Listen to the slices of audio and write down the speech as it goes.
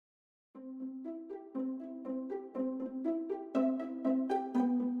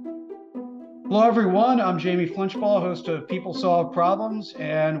Hello, everyone. I'm Jamie Flinchball, host of People Solve Problems,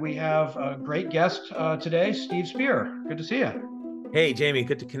 and we have a great guest today, Steve Spear. Good to see you. Hey, Jamie,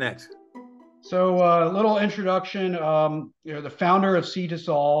 good to connect. So, a little introduction. You're the founder of C to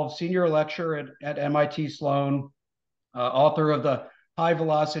Solve, senior lecturer at MIT Sloan, author of the High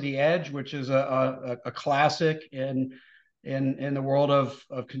Velocity Edge, which is a classic in the world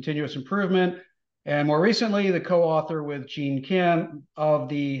of continuous improvement. And more recently, the co-author with Gene Kim of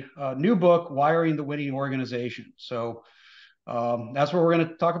the new book, Wiring the Winning Organization. So that's what we're going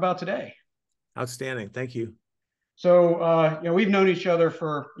to talk about today. Outstanding. Thank you. So, we've known each other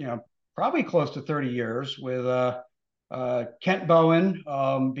for, probably close to 30 years with Kent Bowen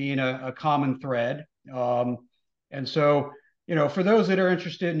being a common thread. And so, for those that are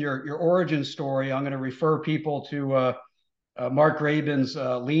interested in your origin story, I'm going to refer people to Mark Graban's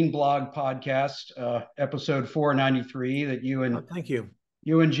Lean Blog podcast, episode 493, that Oh, thank you.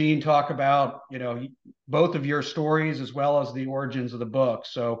 you and Gene talk about, both of your stories as well as the origins of the book.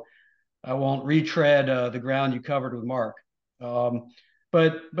 So I won't retread the ground you covered with Mark. Um,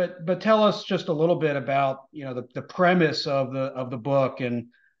 but tell us just a little bit about the premise of the book and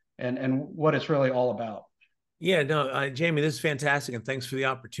what it's really all about. Yeah, no, Jamie, this is fantastic, and thanks for the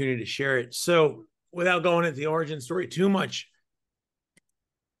opportunity to share it. So, without going into the origin story too much,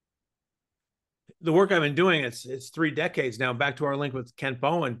 the work I've been doing, it's 3 decades now, back to our link with Kent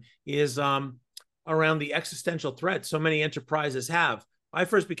Bowen, is around the existential threat so many enterprises have. I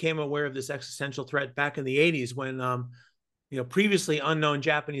first became aware of this existential threat back in the 80s when previously unknown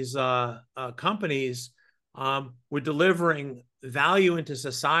Japanese companies were delivering value into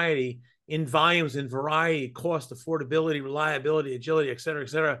society in volumes, in variety, cost, affordability, reliability, agility, et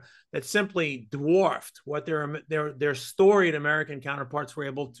cetera, that simply dwarfed what their storied American counterparts were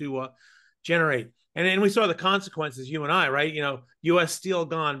able to generate. And we saw the consequences, you and I, right? U.S. Steel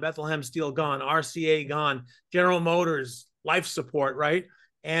gone, Bethlehem Steel gone, RCA gone, General Motors, life support, right?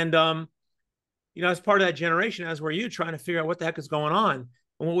 And as part of that generation, as were you, trying to figure out what the heck is going on.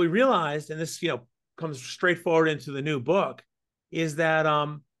 And what we realized, and this comes straightforward into the new book, is that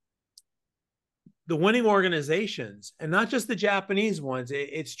the winning organizations, and not just the Japanese ones,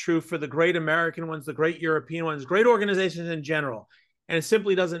 it's true for the great American ones, the great European ones, great organizations in general. And it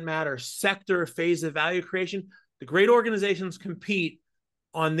simply doesn't matter sector, phase of value creation. The great organizations compete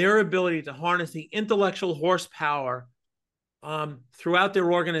on their ability to harness the intellectual horsepower throughout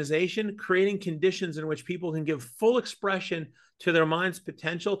their organization, creating conditions in which people can give full expression to their mind's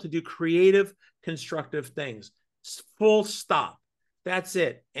potential to do creative, constructive things. Full stop. That's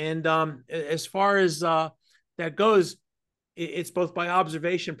it. And as far as that goes, it's both by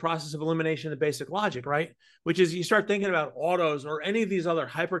observation, process of elimination, and basic logic, right? Which is, you start thinking about autos or any of these other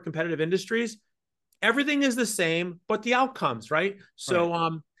hyper-competitive industries, everything is the same, but the outcomes, right?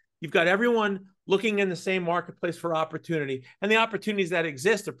 So you've got everyone looking in the same marketplace for opportunity, and the opportunities that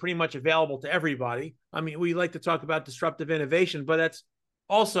exist are pretty much available to everybody. I mean, we like to talk about disruptive innovation, but that's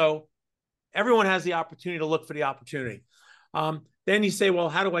also, everyone has the opportunity to look for the opportunity. Then you say, well,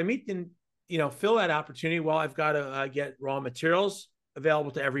 how do I meet and fill that opportunity? Well, I've got to get raw materials available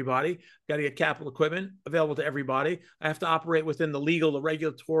to everybody. Got to get capital equipment available to everybody. I have to operate within the legal, the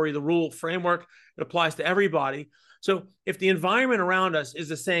regulatory, the rule framework that applies to everybody. So if the environment around us is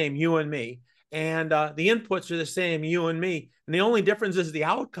the same, you and me, and the inputs are the same, you and me, and the only difference is the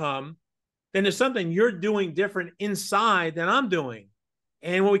outcome, then there's something you're doing different inside than I'm doing.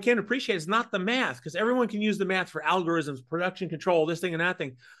 And what we can't appreciate is not the math, because everyone can use the math for algorithms, production control, this thing and that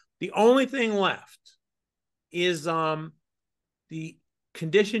thing. The only thing left is the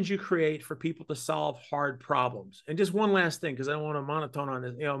conditions you create for people to solve hard problems. And just one last thing, because I don't want to monotone on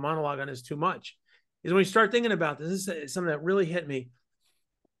this, monologue on this too much, is when you start thinking about this is something that really hit me.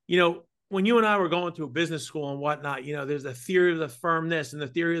 When you and I were going through business school and whatnot, there's the theory of the firm this and the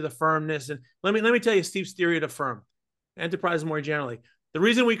theory of the firm this. And let me tell you Steve's theory of the firm, enterprise more generally. The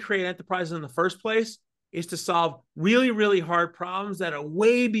reason we create enterprises in the first place is to solve really, really hard problems that are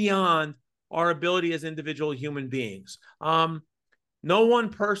way beyond our ability as individual human beings. No one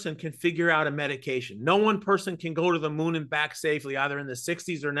person can figure out a medication. No one person can go to the moon and back safely, either in the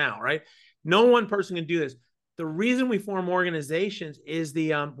 60s or now, right? No one person can do this. The reason we form organizations is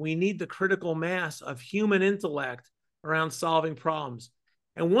we need the critical mass of human intellect around solving problems.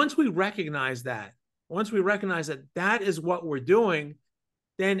 And once we recognize that that is what we're doing,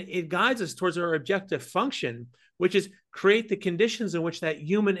 then it guides us towards our objective function, which is create the conditions in which that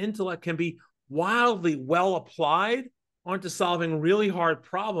human intellect can be wildly well applied onto solving really hard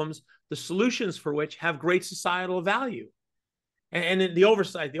problems, the solutions for which have great societal value. And the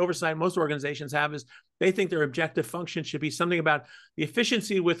oversight most organizations have is they think their objective function should be something about the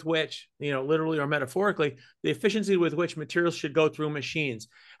efficiency with which, literally or metaphorically, the efficiency with which materials should go through machines.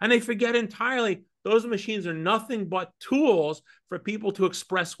 And they forget entirely those machines are nothing but tools for people to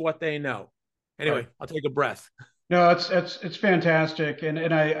express what they know. Anyway, Right. I'll take a breath. No, it's fantastic,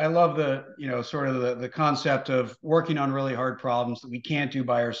 and I love the sort of the concept of working on really hard problems that we can't do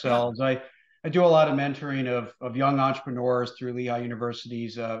by Yeah. ourselves. I do a lot of mentoring of young entrepreneurs through Lehigh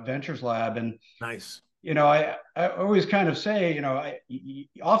University's Ventures Lab, and Nice. I always kind of say,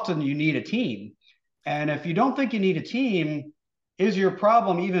 often you need a team, and if you don't think you need a team, is your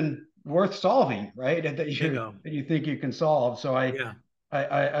problem even worth solving, right? Bingo. That you think you can solve. So Yeah.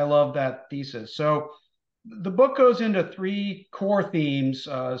 I love that thesis. So the book goes into three core themes: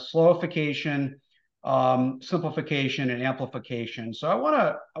 slowification, simplification, and amplification. So I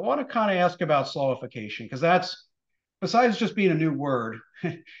want to kind of ask about slowification, because that's, besides just being a new word,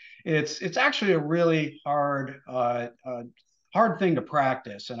 it's actually a really hard thing to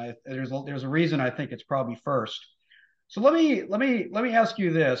practice, and there's a reason I think it's probably first. So let me ask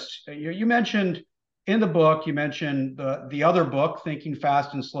you this: you mentioned in the book, you mentioned the other book, Thinking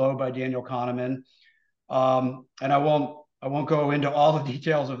Fast and Slow by Daniel Kahneman. And I won't go into all the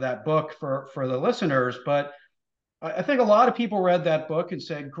details of that book for the listeners, but I think a lot of people read that book and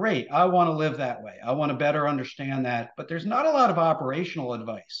said, "Great, I want to live that way. I want to better understand that." But there's not a lot of operational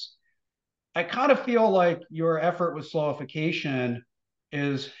advice. I kind of feel like your effort with slowification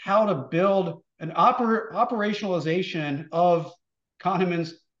is how to build an operationalization of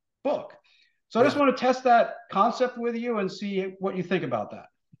Kahneman's book. So I just Yeah. want to test that concept with you and see what you think about that.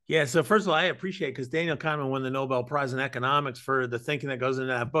 Yeah. So first of all, I appreciate because Daniel Kahneman won the Nobel Prize in economics for the thinking that goes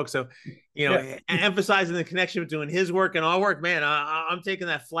into that book. So, Yeah. emphasizing the connection between his work and our work, man, I'm taking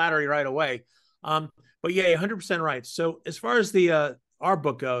that flattery right away. Um, but yeah, 100% right. So as far as the our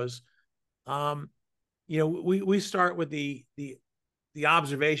book goes, um, we start with the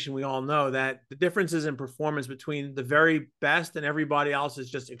observation we all know that the differences in performance between the very best and everybody else is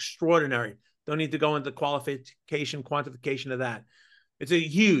just extraordinary. Don't need to go into qualification, quantification of that. It's a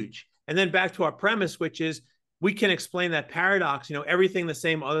huge. And then back to our premise, which is we can explain that paradox, everything the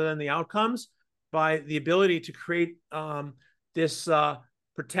same other than the outcomes, by the ability to create this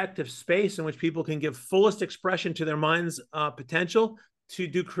protective space in which people can give fullest expression to their mind's potential to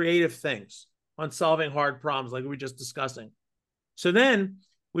do creative things on solving hard problems like we were just discussing. So then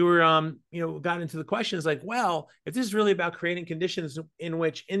we were, got into the questions like, well, if this is really about creating conditions in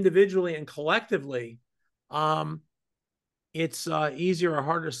which individually and collectively, it's easier or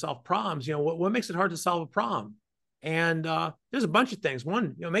harder to solve problems. What makes it hard to solve a problem? And there's a bunch of things.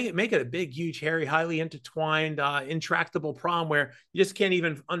 One, make it a big, huge, hairy, highly intertwined, intractable problem where you just can't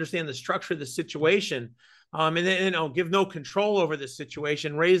even understand the structure of the situation. And then, give no control over the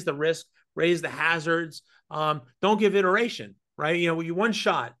situation, raise the risk, raise the hazards. Don't give iteration, right? You one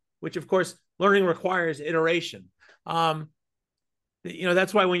shot, which of course learning requires iteration.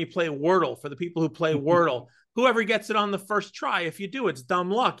 That's why when you play Wordle, for the people who play Wordle, whoever gets it on the first try, if you do, it's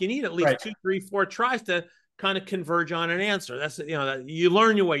dumb luck. You need at least Right. 2, 3, 4 tries to kind of converge on an answer. That's, you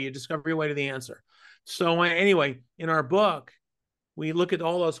learn your way, you discover your way to the answer. So anyway, in our book, we look at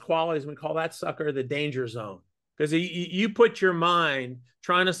all those qualities and we call that sucker the danger zone. Because you put your mind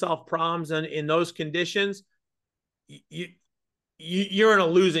trying to solve problems in those conditions, you're in a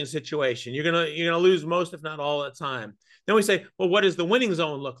losing situation. You're gonna lose most, if not all, the time. Then we say, well, what does the winning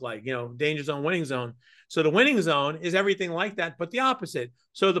zone look like? Danger zone, winning zone. So the winning zone is everything like that, but the opposite.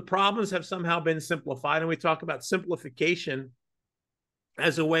 So the problems have somehow been simplified, and we talk about simplification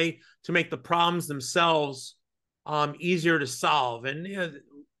as a way to make the problems themselves easier to solve, and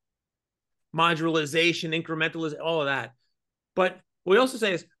modularization, incrementalism, all of that. But what we also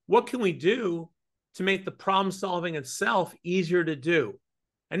say is, what can we do to make the problem solving itself easier to do?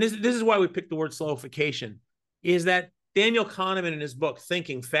 And this is why we picked the word slowification, is that Daniel Kahneman in his book,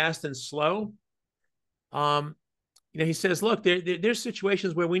 Thinking Fast and Slow, he says, look, there's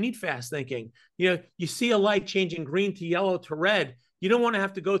situations where we need fast thinking. You see a light changing green to yellow to red. You don't want to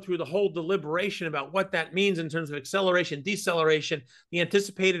have to go through the whole deliberation about what that means in terms of acceleration, deceleration, the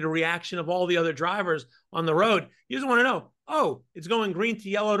anticipated reaction of all the other drivers on the road. You just want to know, oh, it's going green to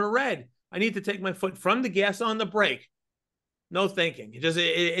yellow to red. I need to take my foot from the gas on the brake. No thinking.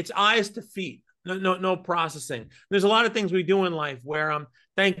 It's eyes to feet. No processing. There's a lot of things we do in life where,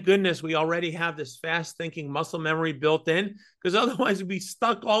 thank goodness we already have this fast thinking muscle memory built in, because otherwise we'd be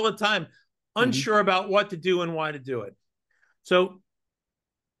stuck all the time, unsure about what to do and why to do it. So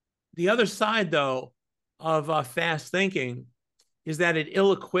the other side, though, of fast thinking is that it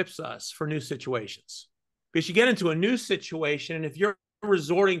ill-equips us for new situations. because you get into a new situation, and if you're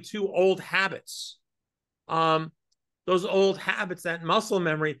resorting to old habits, those old habits, that muscle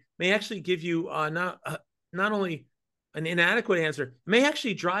memory, may actually give you not only an inadequate answer, it may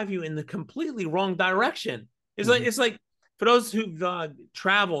actually drive you in the completely wrong direction. It's like for those who've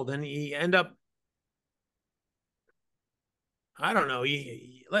traveled and you end up, I don't know,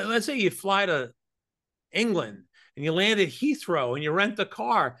 let's say you fly to England and you land at Heathrow and you rent a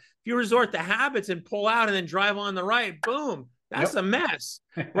car. If you resort to habits and pull out and then drive on the right, boom, that's a mess,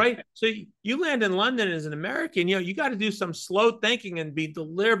 right? So you land in London as an American, you got to do some slow thinking and be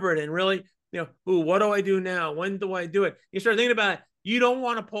deliberate and really, ooh, what do I do now? When do I do it? You start thinking about it. You don't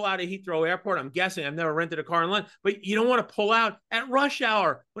want to pull out of Heathrow Airport. I'm guessing, I've never rented a car in London, but you don't want to pull out at rush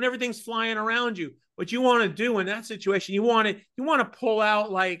hour when everything's flying around you. What you want to do in that situation, you want to pull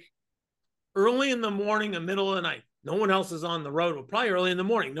out like early in the morning, the middle of the night. No one else is on the road. Well, probably early in the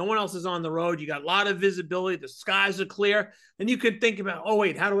morning. No one else is on the road. You got a lot of visibility. The skies are clear. And you can think about, oh,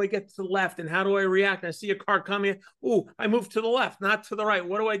 wait, how do I get to the left? And how do I react? And I see a car coming. Oh, I move to the left, not to the right.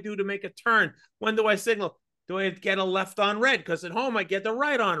 What do I do to make a turn? When do I signal? Do I get a left on red? Because at home, I get the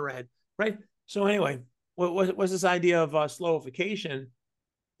right on red, right? So anyway, what was this idea of slowification?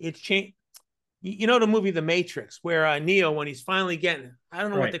 It's changed. You know the movie The Matrix, where Neo, when he's finally getting, I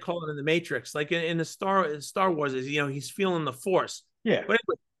don't know what they call it in The Matrix, like in the Star Wars, is he's feeling the Force. Yeah.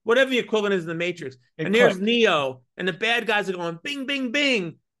 Whatever the equivalent is in The Matrix. And there's Neo, and the bad guys are going bing, bing,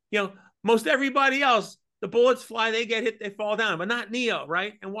 bing. Most everybody else, the bullets fly, they get hit, they fall down, but not Neo,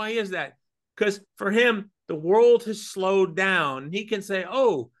 right? And why is that? Because for him, the world has slowed down, and he can say,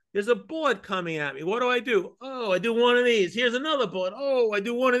 oh, there's a bullet coming at me. What do? Oh, I do one of these. Here's another bullet. Oh, I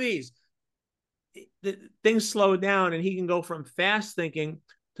do one of these. Things slow down, and he can go from fast thinking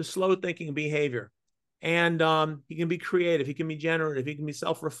to slow thinking behavior. And he can be creative. He can be generative. He can be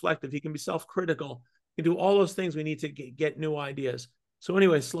self-reflective. He can be self-critical. He can do all those things we need to get new ideas. So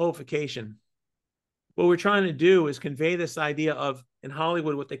anyway, slowification. What we're trying to do is convey this idea of, in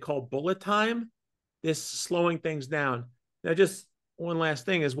Hollywood, what they call bullet time, this slowing things down. Now, just one last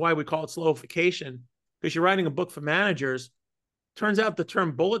thing is why we call it slowification, because you're writing a book for managers. Turns out the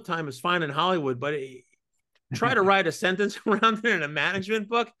term bullet time is fine in Hollywood, but try to write a sentence around it in a management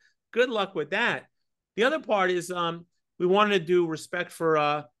book. Good luck with that. The other part is we wanted to do respect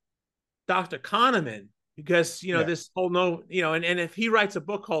for Dr. Kahneman, because, this whole and if he writes a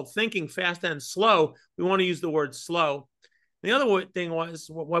book called Thinking Fast and Slow, we want to use the word slow. The other thing was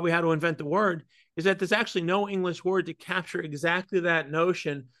why we had to invent the word is that there's actually no English word to capture exactly that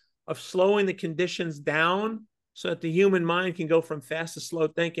notion of slowing the conditions down so that the human mind can go from fast to slow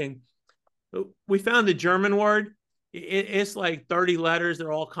thinking. We found a German word. It's like 30 letters.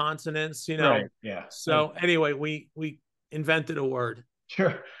 They're all consonants, Right, yeah. So anyway, we invented a word.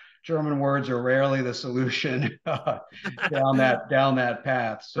 Sure. German words are rarely the solution down that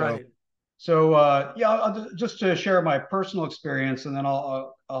path. So, right. Just to share my personal experience, and then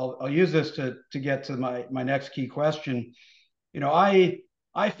I'll use this to get to my next key question.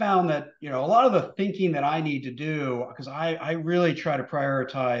 I found that, a lot of the thinking that I need to do, because I really try to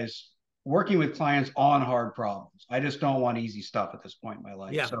prioritize working with clients on hard problems. I just don't want easy stuff at this point in my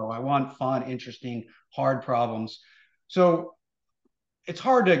life. Yeah. So I want fun, interesting, hard problems. So it's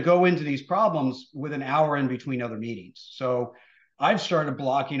hard to go into these problems with an hour in between other meetings. So I've started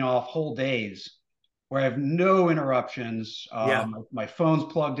blocking off whole days where I have no interruptions. My phone's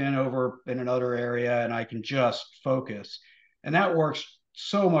plugged in over in another area, and I can just focus. And that works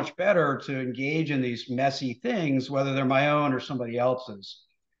so much better to engage in these messy things, whether they're my own or somebody else's.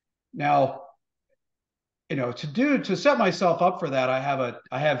 Now, to set myself up for that,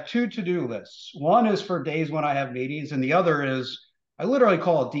 I have two to-do lists. One is for days when I have meetings, and the other is I literally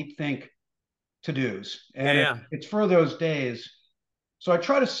call it deep think to-dos. And it's for those days. So I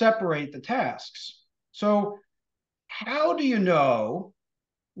try to separate the tasks. So how do you know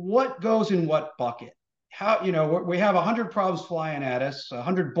what goes in what bucket? How, we have 100 problems flying at us,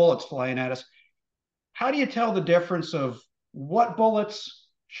 100 bullets flying at us. How do you tell the difference of what bullets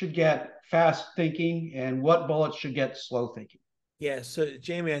should get fast thinking and what bullets should get slow thinking? Yeah. So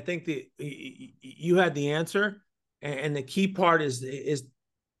Jamie, I think you had the answer. And the key part is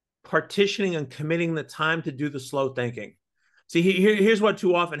partitioning and committing the time to do the slow thinking. See, here's what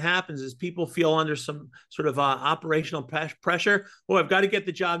too often happens is people feel under some sort of operational pressure. Oh, I've got to get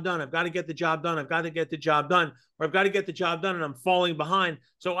the job done. I've got to get the job done. I've got to get the job done. Or I've got to get the job done and I'm falling behind.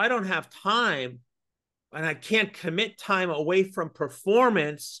 So I don't have time and I can't commit time away from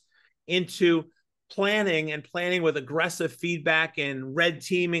performance into planning with aggressive feedback and red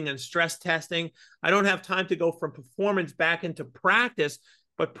teaming and stress testing. I don't have time to go from performance back into practice,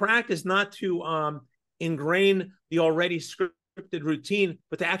 but practice not to ingrain the already scripted routine,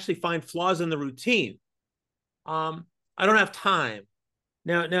 but to actually find flaws in the routine. I don't have time.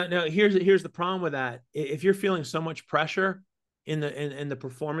 Now, here's the problem with that. If you're feeling so much pressure in the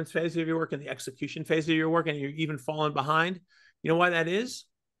performance phase of your work, in the execution phase of your work, and you're even falling behind, you know why that is?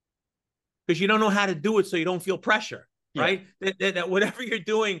 Because you don't know how to do it, so you don't feel pressure, right? That whatever you're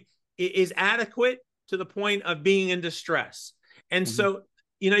doing is adequate to the point of being in distress. And so,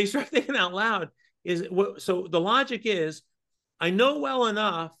 you start thinking out loud. So the logic is, I know well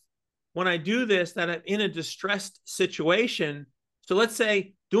enough when I do this that I'm in a distressed situation. So let's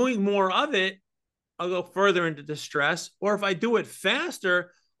say doing more of it, I'll go further into distress. Or if I do it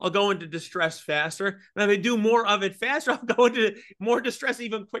faster, I'll go into distress faster. And if I do more of it faster, I'll go into more distress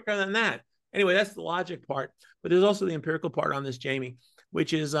even quicker than that. Anyway, that's the logic part. But there's also the empirical part on this, Jamie,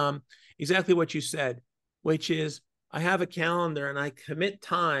 which is exactly what you said, which is I have a calendar and I commit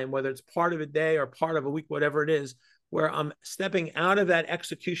time, whether it's part of a day or part of a week, whatever it is, where I'm stepping out of that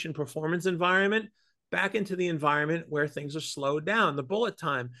execution performance environment back into the environment where things are slowed down, the bullet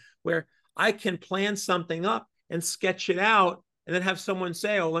time, where I can plan something up and sketch it out and then have someone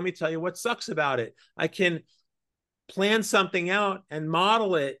say, oh, let me tell you what sucks about it. I can plan something out and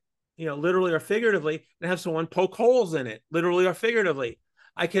model it, literally or figuratively, and have someone poke holes in it, literally or figuratively.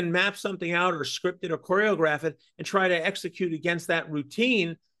 I can map something out or script it or choreograph it and try to execute against that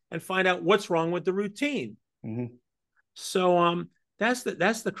routine and find out what's wrong with the routine. So that's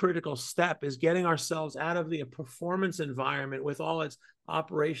the critical step, is getting ourselves out of the performance environment with all its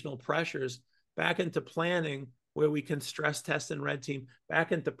operational pressures back into planning, where we can stress test and red team,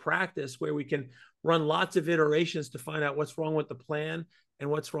 back into practice where we can run lots of iterations to find out what's wrong with the plan and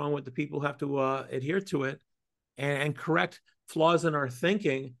what's wrong with the people who have to adhere to it, and correct flaws in our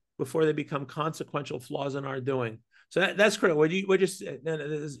thinking before they become consequential flaws in our doing. So that's critical.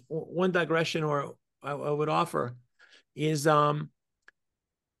 There's one digression, or I would offer, is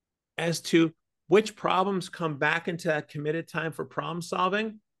as to which problems come back into that committed time for problem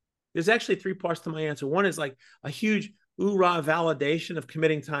solving. There's actually three parts to my answer. One is like a huge hoorah validation of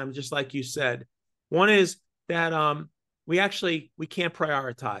committing time, just like you said. One is that we can't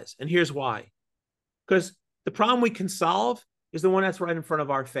prioritize. And here's why. Because the problem we can solve is the one that's right in front of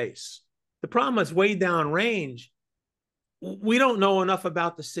our face. The problem that's way down range, we don't know enough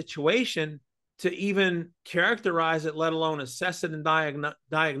about the situation to even characterize it, let alone assess it and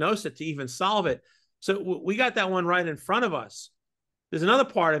diagnose it to even solve it. So we got that one right in front of us. There's another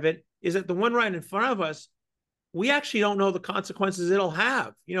part of it, is that the one right in front of us, we actually don't know the consequences it'll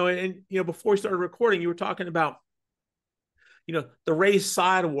have. Before we started recording, you were talking about, the raised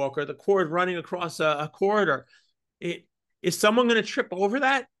sidewalk or the cord running across a corridor. Is someone going to trip over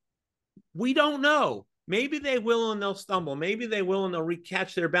that? We don't know. Maybe they will and they'll stumble. Maybe they will and they'll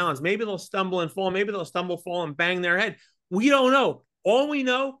recatch their balance. Maybe they'll stumble and fall. Maybe they'll stumble, fall, and bang their head. We don't know. All we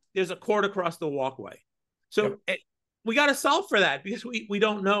know, there's a cord across the walkway. So we got to solve for that, because we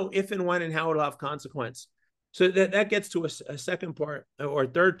don't know if and when and how it'll have consequence. So that gets to a second part, or a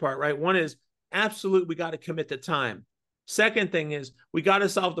third part, right? One is absolute, we got to commit the time. Second thing is we got to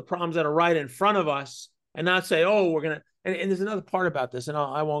solve the problems that are right in front of us and not say, oh, we're going to, and there's another part about this, and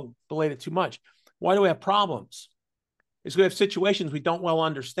I won't belate it too much. Why do we have problems? It's we have situations we don't well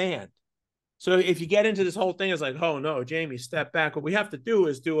understand. So if you get into this whole thing, it's like, oh no, Jamie, step back. What we have to do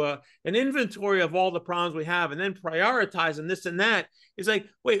is do an inventory of all the problems we have and then prioritize and this and that. It's like,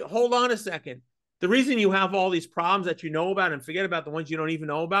 wait, hold on a second. The reason you have all these problems that you know about and forget about the ones you don't even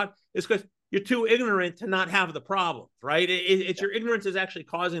know about is because you're too ignorant to not have the problem, right? It's your ignorance is actually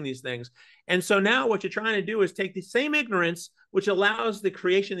causing these things. And so now what you're trying to do is take the same ignorance, which allows the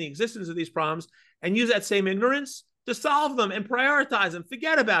creation, the existence of these problems, and use that same ignorance to solve them and prioritize them.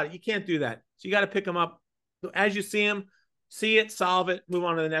 Forget about it. You can't do that. So you got to pick them up as you see them, see it, solve it, move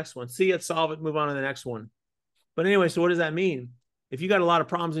on to the next one. See it, solve it, move on to the next one. But anyway, so what does that mean? If you got a lot of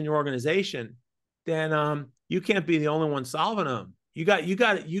problems in your organization, then you can't be the only one solving them. You got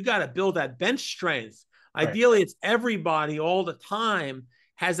to build that bench strength. Right. Ideally, it's everybody all the time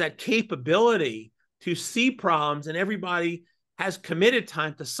has that capability to see problems, and everybody has committed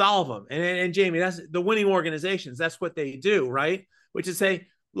time to solve them. And Jamie, that's the winning organizations. That's what they do, right? Which is say,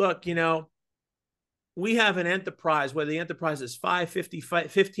 look, we have an enterprise, whether the enterprise is 5, 50,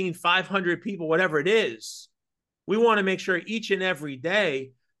 15, 500 people, whatever it is. We want to make sure each and every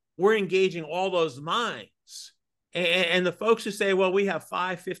day we're engaging all those minds. And the folks who say, well, we have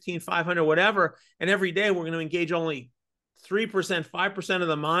 5, 15, 500, whatever, and every day we're going to engage only 3%, 5% of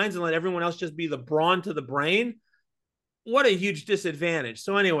the minds and let everyone else just be the brawn to the brain, what a huge disadvantage.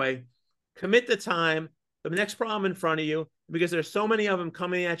 So anyway, commit the time, the next problem in front of you, because there's so many of them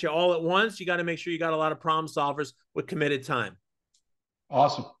coming at you all at once. You got to make sure you got a lot of problem solvers with committed time.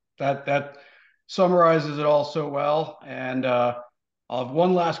 Awesome. That summarizes it all so well. And I'll have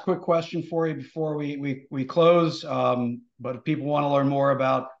one last quick question for you before we close. But if people want to learn more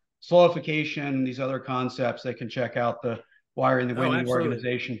about solidification and these other concepts, they can check out the Wiring the Winning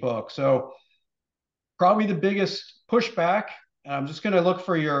Organization book. So probably the biggest pushback, I'm just going to look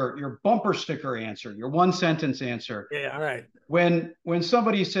for your bumper sticker answer, your one sentence answer. Yeah, all right. When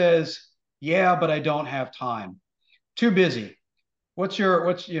somebody says, yeah, but I don't have time, too busy.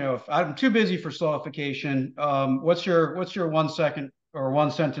 If I'm too busy for solidification, what's your 1 second or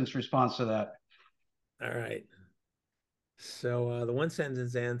one sentence response to that? All right. So the one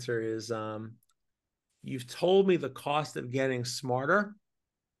sentence answer is, you've told me the cost of getting smarter.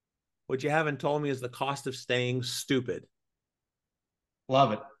 What you haven't told me is the cost of staying stupid.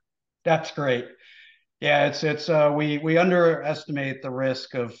 Love it. That's great. Yeah, it's we underestimate the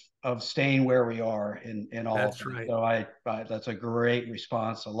risk of staying where we are in all That's of them. right. So that's a great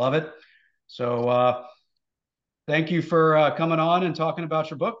response. I love it. So thank you for coming on and talking about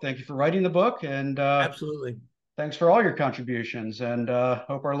your book. Thank you for writing the book, and Absolutely. thanks for all your contributions. And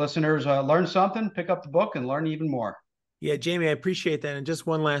hope our listeners learn something, pick up the book, and learn even more. Yeah, Jamie, I appreciate that. And just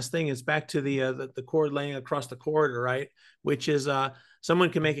one last thing is back to the cord laying across the corridor, right? Which is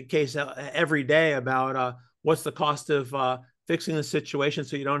someone can make a case every day about what's the cost of fixing the situation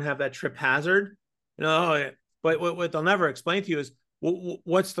so you don't have that trip hazard. But what they'll never explain to you is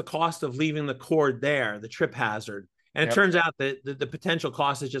what's the cost of leaving the cord there, the trip hazard. And it turns out that the potential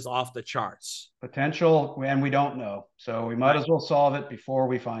cost is just off the charts. Potential, and we don't know. So we might as well solve it before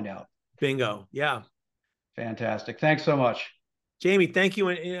we find out. Bingo. Yeah. Fantastic. Thanks so much. Jamie, thank you.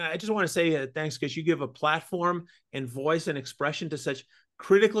 And I just want to say thanks because you give a platform and voice and expression to such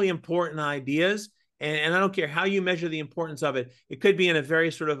critically important ideas. And I don't care how you measure the importance of it. It could be in a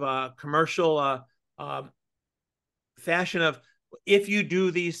very sort of commercial fashion of, if you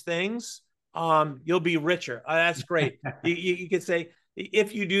do these things, you'll be richer. That's great. You could say,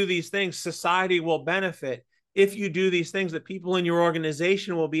 if you do these things, society will benefit. If you do these things, that people in your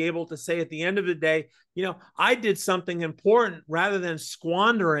organization will be able to say at the end of the day, I did something important, rather than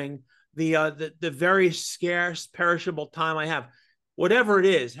squandering the very scarce, perishable time I have. Whatever it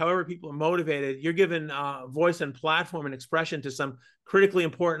is, however people are motivated, you're given voice and platform and expression to some critically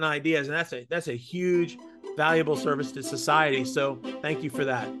important ideas, and that's a huge, valuable service to society. So thank you for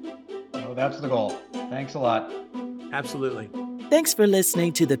that. Oh, that's the goal. Thanks a lot. Absolutely. Thanks for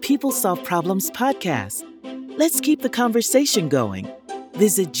listening to the People Solve Problems podcast. Let's keep the conversation going.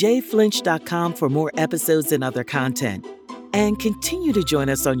 Visit jflinch.com for more episodes and other content. And continue to join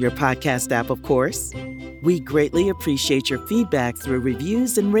us on your podcast app, of course. We greatly appreciate your feedback through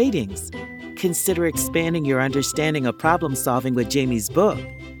reviews and ratings. Consider expanding your understanding of problem solving with Jamie's book,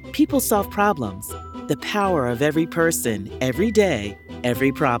 People Solve Problems: The Power of Every Person, Every Day,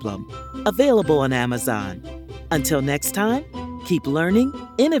 Every Problem. Available on Amazon. Until next time, keep learning,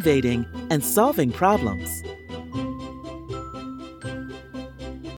 innovating, and solving problems.